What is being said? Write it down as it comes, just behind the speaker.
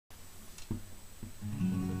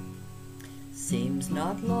Seems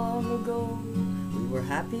not long ago we were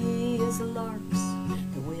happy as larks,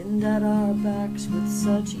 the wind at our backs with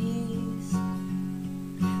such ease.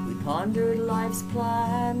 We pondered life's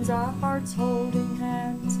plans, our hearts holding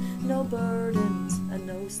hands, no burdens and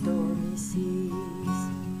no stormy seas.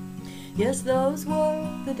 Yes, those were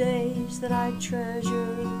the days that I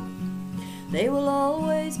treasure. They will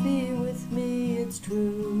always be with me, it's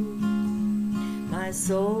true. My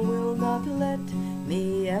soul will not let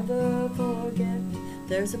me ever forget.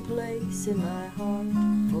 There's a place in my heart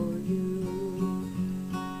for you.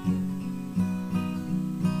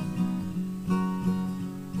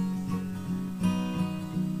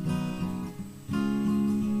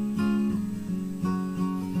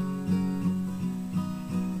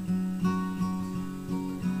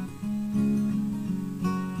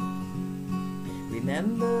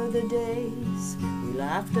 Remember the days we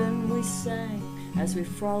laughed and we sang as we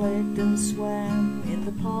frolicked and swam in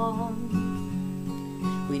the pond.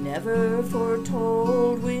 We never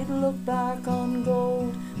foretold we'd look back on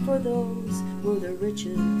gold, for those were the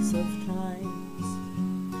riches of times.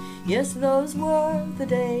 Yes, those were the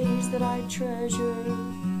days that I treasure.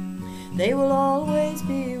 They will always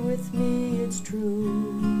be with me, it's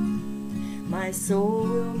true. My soul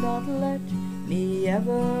will not let me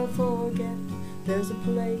ever forget. There's a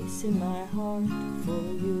place in my heart for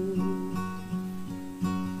you.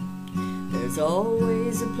 There's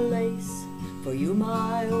always a place for you,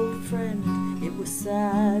 my old friend. It was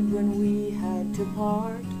sad when we had to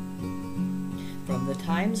part. From the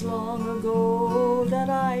times long ago that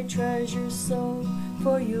I treasure so,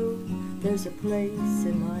 for you there's a place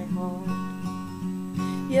in my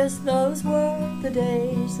heart. Yes, those were the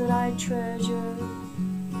days that I treasure.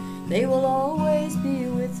 They will always be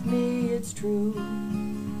with me, it's true.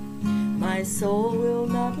 My soul will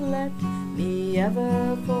not let me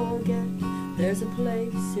ever forget. There's a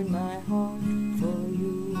place in my heart for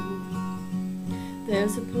you.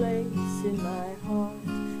 There's a place in my heart